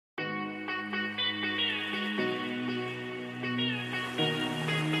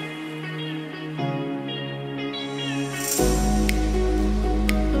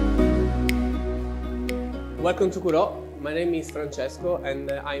Welcome to Kurò. My name is Francesco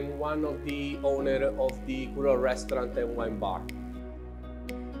and I'm one of the owner of the Kurò restaurant and wine bar.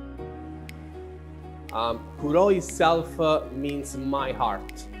 Kurò itself means my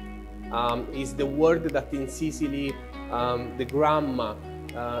heart. It's the word that in Sicily the grandma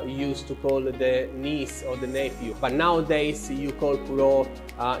used to call the niece or the nephew. But nowadays you call Kurò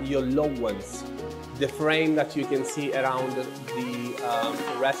your loved ones. The frame that you can see around the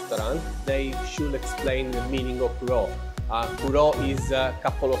restaurant, they should explain the meaning of Kurò. Kurò is a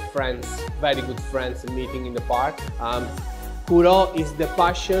couple of friends, very good friends meeting in the park. Kurò is the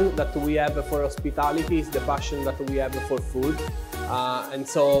passion that we have for hospitality, is the passion that we have for food. And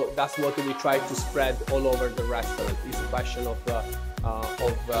so that's what we try to spread all over the restaurant. It's a passion of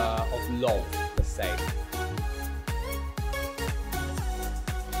love, let's say.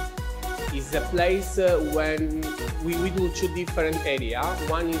 It's a place when we do two different areas.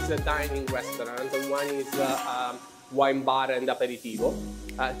 One is a dining restaurant and one is a wine bar and aperitivo.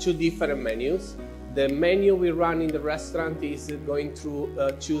 Two different menus. The menu we run in the restaurant is going through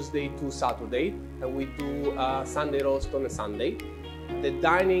Tuesday to Saturday, and we do Sunday roast on a Sunday. The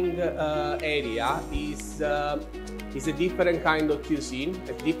dining area is a different kind of cuisine,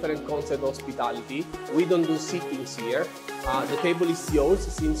 a different concept of hospitality. We don't do sittings here. The table is yours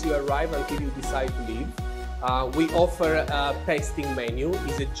since you arrive until you decide to leave. We offer a tasting menu.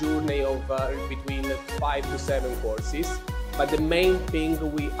 It's a journey of between 5 to 7 courses. But the main thing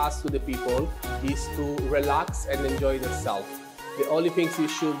we ask to the people is to relax and enjoy themselves. The only things you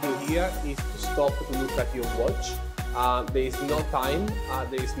should do here is to stop to look at your watch. There is no time,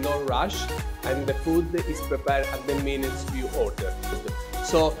 there is no rush, and the food is prepared at the minutes you order.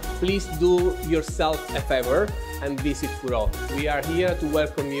 So please do yourself a favor and visit Kurò. We are here to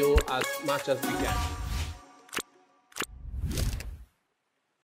welcome you as much as we can.